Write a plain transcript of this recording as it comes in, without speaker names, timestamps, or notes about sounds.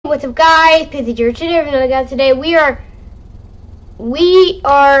what's up, guys? Pizzy George today. We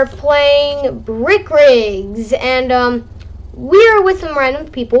are playing Brick Rigs, and we are with some random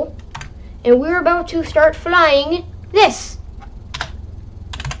people, and we're about to start flying this.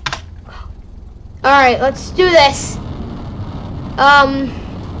 All right, let's do this.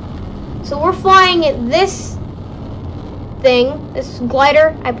 So we're flying this thing, this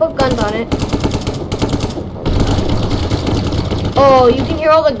glider. I put guns on it. Oh, you can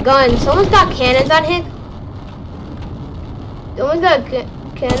hear all the guns. Someone's got cannons on him. Someone's got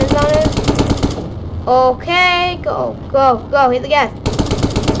cannons on it. Okay, go, go, go. Hit the gas.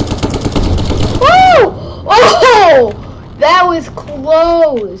 Woo! Oh! That was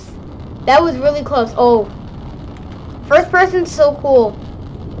close. That was really close. Oh. First person's so cool.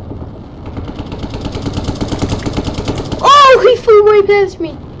 Oh, he flew right past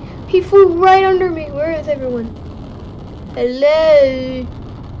me. He flew right under me. Where is everyone? Hello.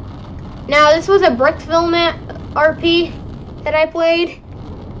 Now, this was a Brickville RP that I played.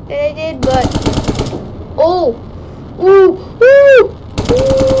 That I did, but... Oh. Ooh. Ooh.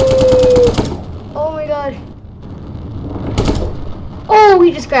 Ooh. Oh, my God. Oh,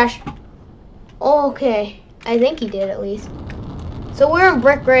 he just crashed. Okay. I think he did, at least. So, we're in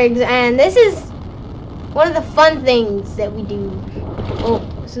Brick Rigs, and this is one of the fun things that we do. Oh,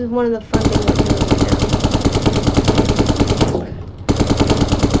 this is one of the fun things that we do.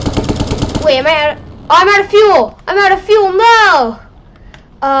 Wait, am I out of... Oh, I'm out of fuel! I'm out of fuel, no!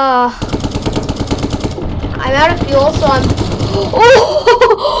 I'm out of fuel, so I'm... Oh!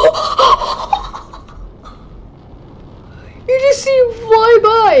 You just see him fly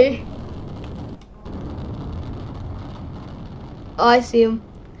by! Oh, I see him.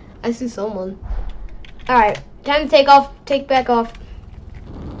 I see someone. Alright, time to take off. Take back off.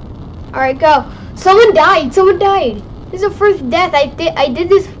 Alright, go. Someone died! Someone died! This is the first death. I did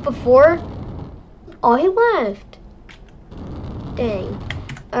this before. Oh, he left. Dang.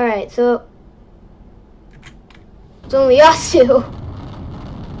 Alright, so it's only us two.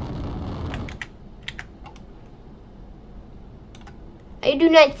 I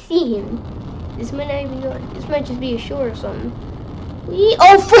do not see him. This might not even go. This might just be a shore or something.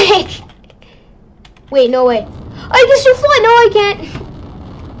 Oh, frick! Wait, no way. I can still fly. No, I can't.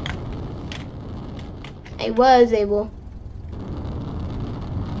 I was able.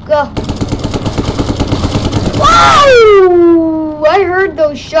 Go. Whoa! I heard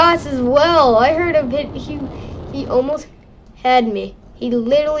those shots as well. I heard him hit. He almost had me. He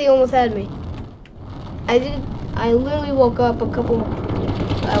literally almost had me. I literally woke up a couple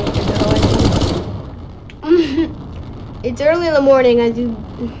hours ago. It's early in the morning. I do.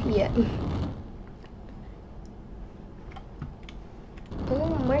 Yeah.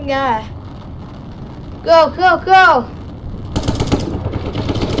 Oh my God. Go, go, go.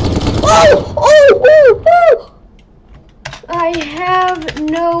 Oh! Oh! Oh! Oh! I have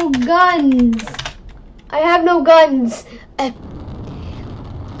no guns. I have no guns.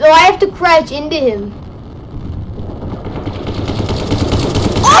 So I have to crash into him.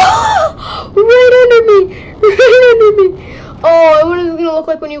 Oh! Right under me. Right under me. Oh, what is it gonna look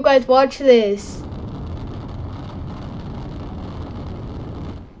like when you guys watch this?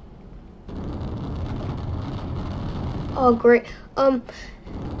 Oh, great. I'm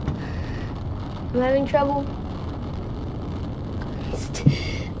having trouble.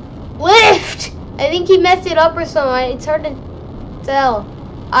 Lift! I think he messed it up or something. It's hard to tell.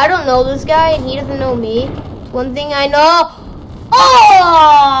 I don't know this guy, and he doesn't know me. One thing I know.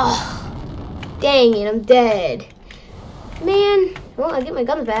 Oh! Dang it, I'm dead. Man. Well, I get my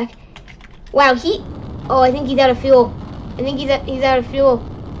guns back. Wow, Oh, I think he's out of fuel. I think he's out of fuel.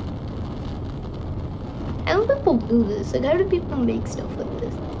 How do people do this? Like, how do people make stuff like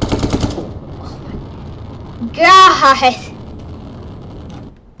this? Oh my God!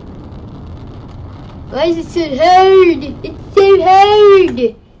 Why is it so hard? It's so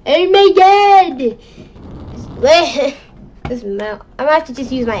hard! Oh my God! This mouse. I'm gonna have to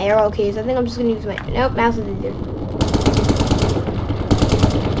just use my arrow keys. I think I'm just gonna use my... Nope, mouse is easier.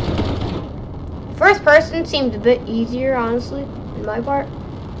 First person seems a bit easier, honestly, in my part.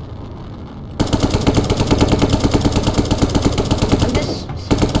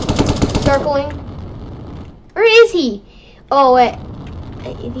 Circling. Where is he? Oh, wait.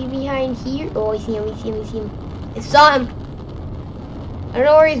 Is he behind here? Oh, I see him, I see him, I see him. I saw him. I don't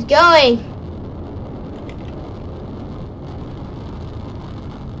know where he's going.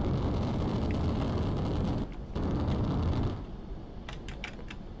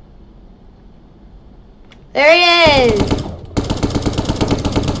 There he is.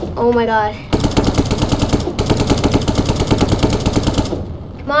 Oh my God.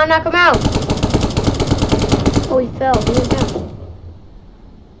 Come Come on, knock him out. Oh, he fell. He went down.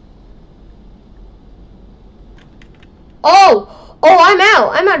 Oh! Oh, I'm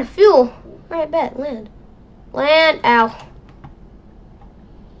out. I'm out of fuel. Alright, bet. Land. Land. Ow.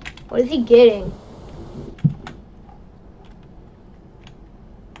 What is he getting?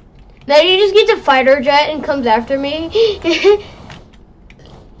 Now he just gets a fighter jet and comes after me.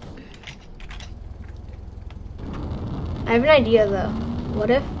 I have an idea though. What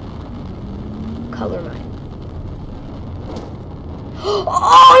if? Color mine. Oh,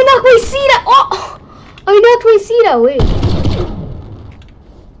 I knocked my seat out! Oh! I knocked my seat out, wait.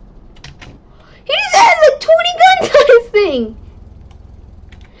 He just has a 20 gun kind of thing!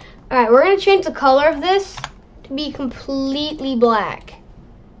 Alright, we're gonna change the color of this to be completely black.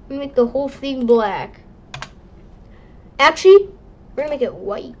 I'm gonna make the whole thing black. Actually, we're gonna make it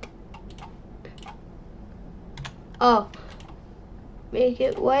white. Oh. Make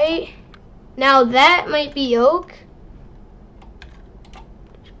it white. Now that might be oak.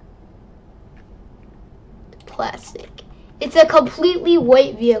 Plastic. It's a completely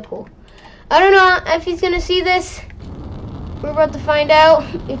white vehicle. I don't know if he's gonna see this. We're about to find out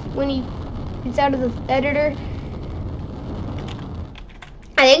when he gets out of the editor.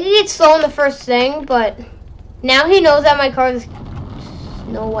 I think he gets stolen the first thing, but now he knows that my car is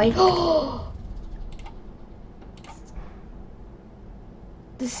Snow White.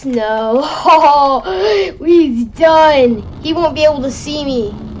 The snow. Oh, he's done. He won't be able to see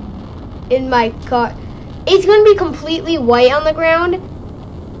me in my car. It's going to be completely white on the ground,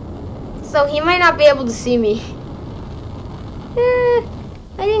 so he might not be able to see me. I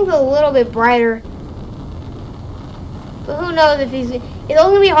think it's a little bit brighter. But who knows if he's... It's only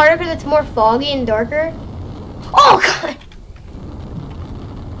going to be harder because it's more foggy and darker. Oh, God!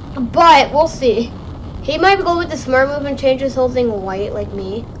 But, we'll see. He might go with the smart move and change this whole thing white like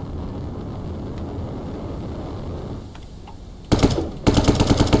me.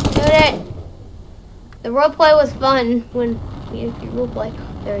 Do it! The roleplay was fun when we roleplay.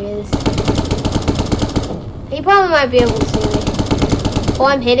 There he is. He probably might be able to see me. Oh,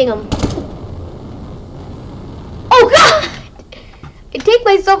 I'm hitting him. Oh, God! I take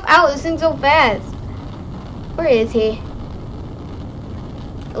myself out. This thing's so fast. Where is he?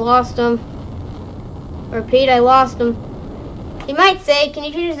 I lost him. Repeat, I lost him. He might say, "Can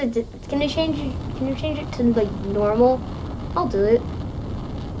you change it? Can you change it to like normal?" I'll do it.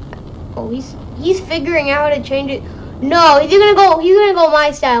 Oh, he's figuring out how to change it. No, he's gonna go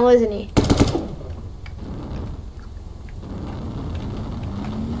my style, isn't he?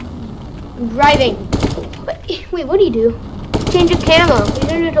 I'm driving. Wait, what do you do? Change of camo. He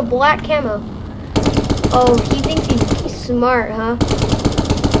changed it to black camo. Oh, he thinks he's smart, huh?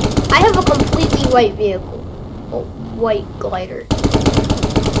 I have a completely white vehicle. Oh, white glider.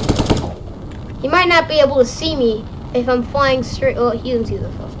 He might not be able to see me if I'm flying straight. Oh, he doesn't see the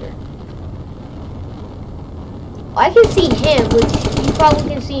thruster. I can see him, which you probably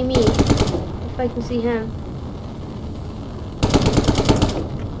can see me. If I can see him.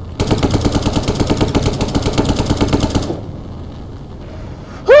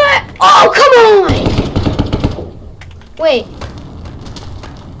 Oh, come on! Wait.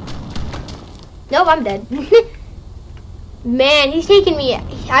 Nope, I'm dead. Man, he's taking me.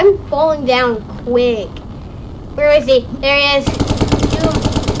 I'm falling down quick. Where is he? There he is. Shoot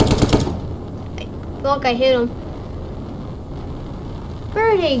him. Look, I hit him.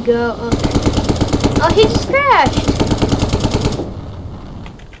 Where did he go? Okay. Oh, he just crashed.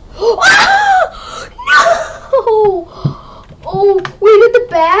 No! Oh, wait, at the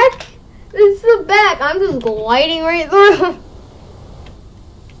back? This is the back. I'm just gliding right through.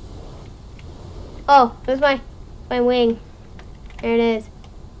 Oh, there's my wing. There it is.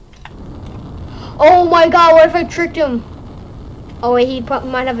 Oh my God, what if I tricked him? Oh wait, he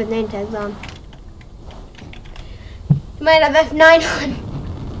might have his name tags on. He might have F9 on.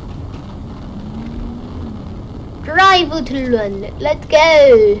 Drive to London. Let's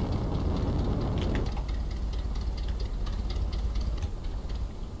go.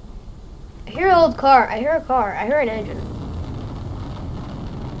 I hear an old car. I hear a car. I hear an engine.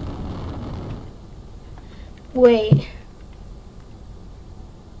 Wait.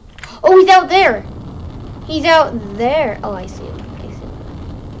 Oh, he's out there. He's out there. Oh, I see him. I see him.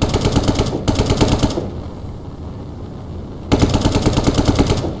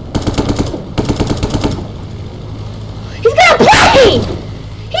 He's got a plane!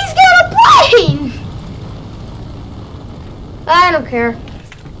 He's got a plane! I don't care.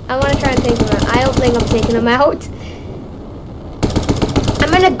 I want to try and take him out. I don't think I'm taking him out.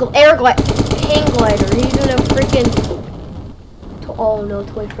 I'm in a hang glider. He's in a freaking... Oh no,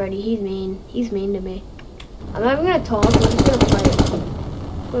 Toy Freddy, he's mean. He's mean to me. I'm not even gonna talk, I'm just gonna fight him.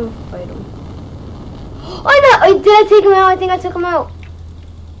 I'm gonna fight him. Did I take him out? I think I took him out.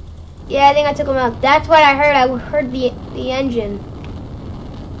 Yeah, I think I took him out. That's what I heard. I heard the engine.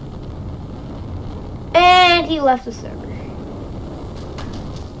 And he left the server.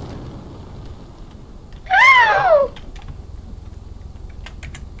 Ow!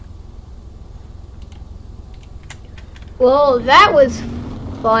 Well, that was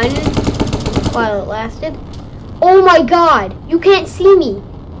fun while it lasted. Oh my god, you can't see me.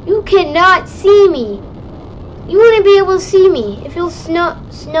 You cannot see me. You wouldn't be able to see me if it was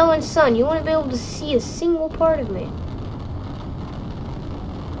snow and sun. You wouldn't be able to see a single part of me.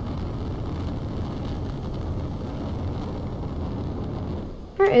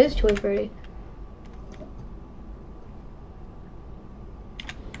 Where is Toy Freddy?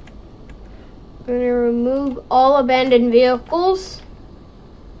 I'm gonna remove all abandoned vehicles.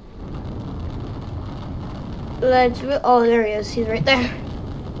 Oh, there he is. He's right there.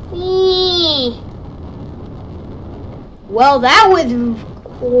 Eee. Well, that was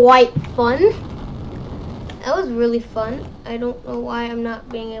quite fun. That was really fun. I don't know why I'm not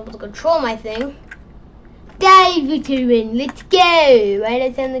being able to control my thing. Dive, Vitamin, let's go. Why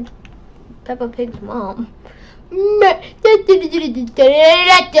did I sound like Peppa Pig's mom?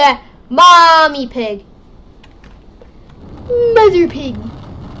 Mommy pig. Mother pig.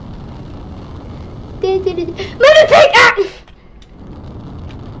 Mother pig! Ah!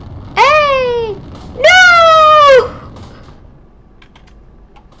 Hey! No!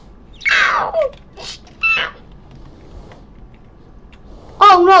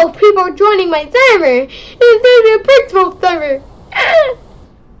 Oh no, people are joining my server! It's a principal server! Ah!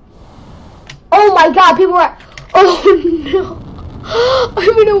 Oh my god, people are... Oh no!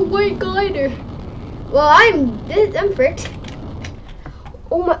 I'm in a white glider. Well, I'm fricked.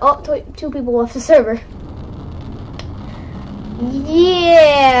 Oh my... Oh, two people left the server.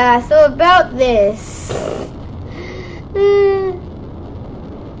 Yeah, so about this.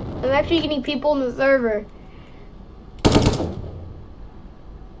 I'm actually getting people in the server.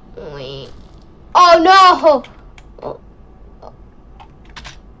 Wait. Oh no!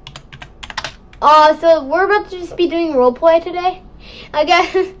 So we're about to just be doing roleplay today. I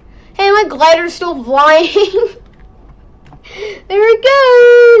guess. Hey, my glider's still flying. There it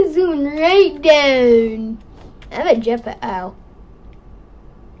goes! Zooming right down. I have a jetpack. Ow.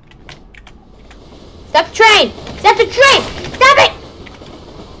 Stop the train! Stop the train! Stop it!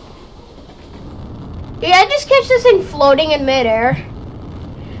 Did I just catch this thing floating in midair?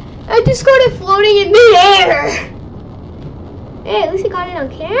 I just got it floating in midair! Hey, at least I got it on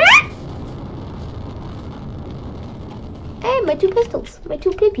camera. Hey, my two pistols. My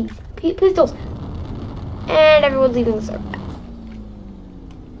two pistols. And everyone's leaving the server.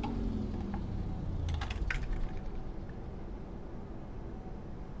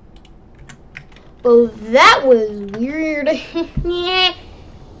 Well, that was weird. Yeah.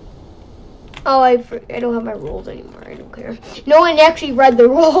 Oh, I don't have my rules anymore. I don't care. No one actually read the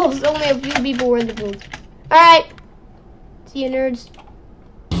rules. Only a few people read the rules. Alright. See you, nerds.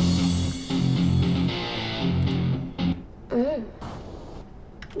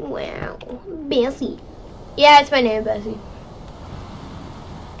 Wow. Bessie. Yeah, it's my name, Bessie.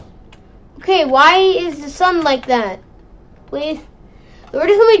 Okay, why is the sun like that? Please. We're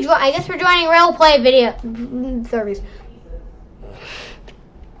just gonna be I guess we're joining roleplay video service.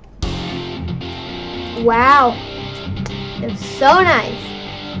 Wow. It's so nice.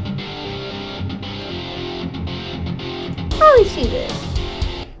 How do we see this?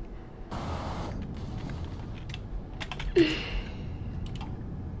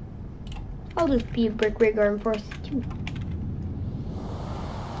 I'll just be a brick rigger and force too.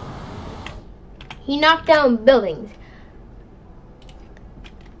 He knocked down buildings.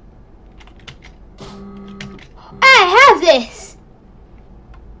 I have this!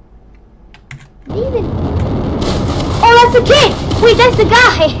 Oh, that's the kid! Wait, that's the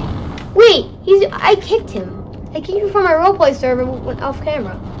guy! Wait, I kicked him. I kicked him from my roleplay server and went off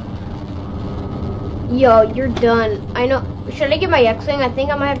camera. Yo, you're done. I know. Should I get my X-Wing? I think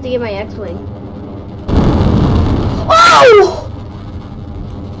I might have to get my X-Wing. Oh!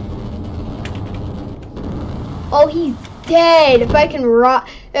 Oh, he's dead. If I can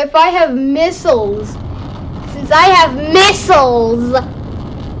if I have missiles. Since I have missiles.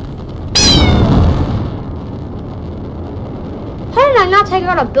 How did I not take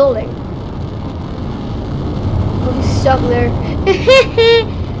out a building? Oh, he's stuck there.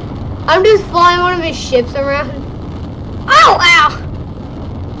 I'm just flying one of his ships around. Ow! Ow!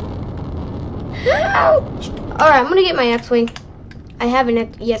 Ouch! Alright, I'm gonna get my X-Wing. I have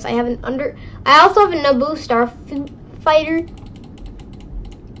an, yes, I have an under, I also have a Naboo Starfighter.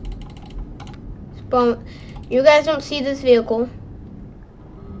 But you guys don't see this vehicle.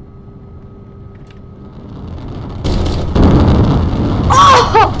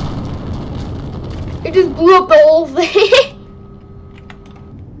 Oh! It just blew up the whole thing.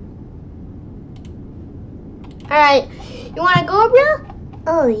 Alright, you wanna go, bro?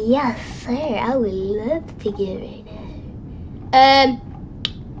 Oh, yes, sir. I would love to get right now.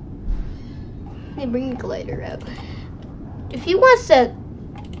 Let me bring the glider out. If he wants to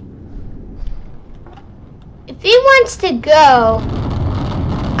go,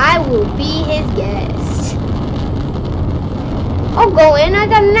 I will be his guest. I'll go in. I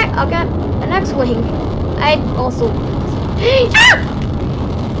got an X-wing. I also. Ah!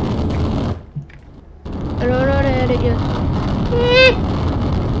 I don't know how to do.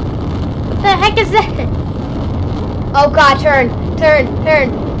 What the heck is that? Oh God! Turn!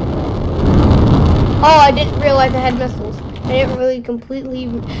 Oh, I didn't realize I had missiles. I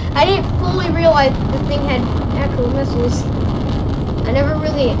didn't fully realize the thing had actual missiles. I actually never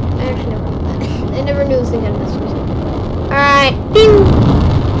knew that. I never knew this thing had missiles. Alright, ding!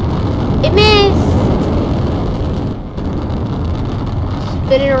 It missed!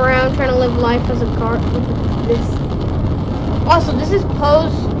 Spinning around, trying to live life as a car. Look at this. Also, this is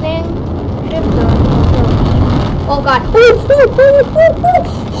Poe's thing. Oh God.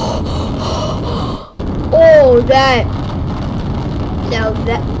 Oh, that.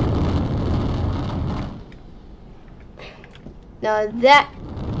 Now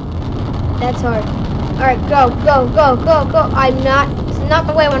that's hard. Alright, go. It's not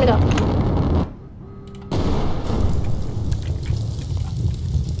the way I want to go.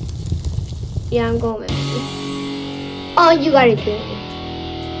 Yeah, I'm going, man. Oh, you gotta do it.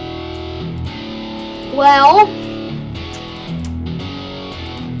 Well,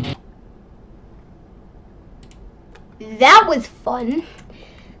 that was fun.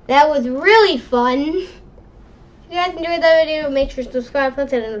 That was really fun. If you guys enjoyed that video, make sure to subscribe, hit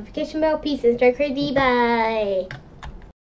the notification bell. Peace and stay crazy. Bye.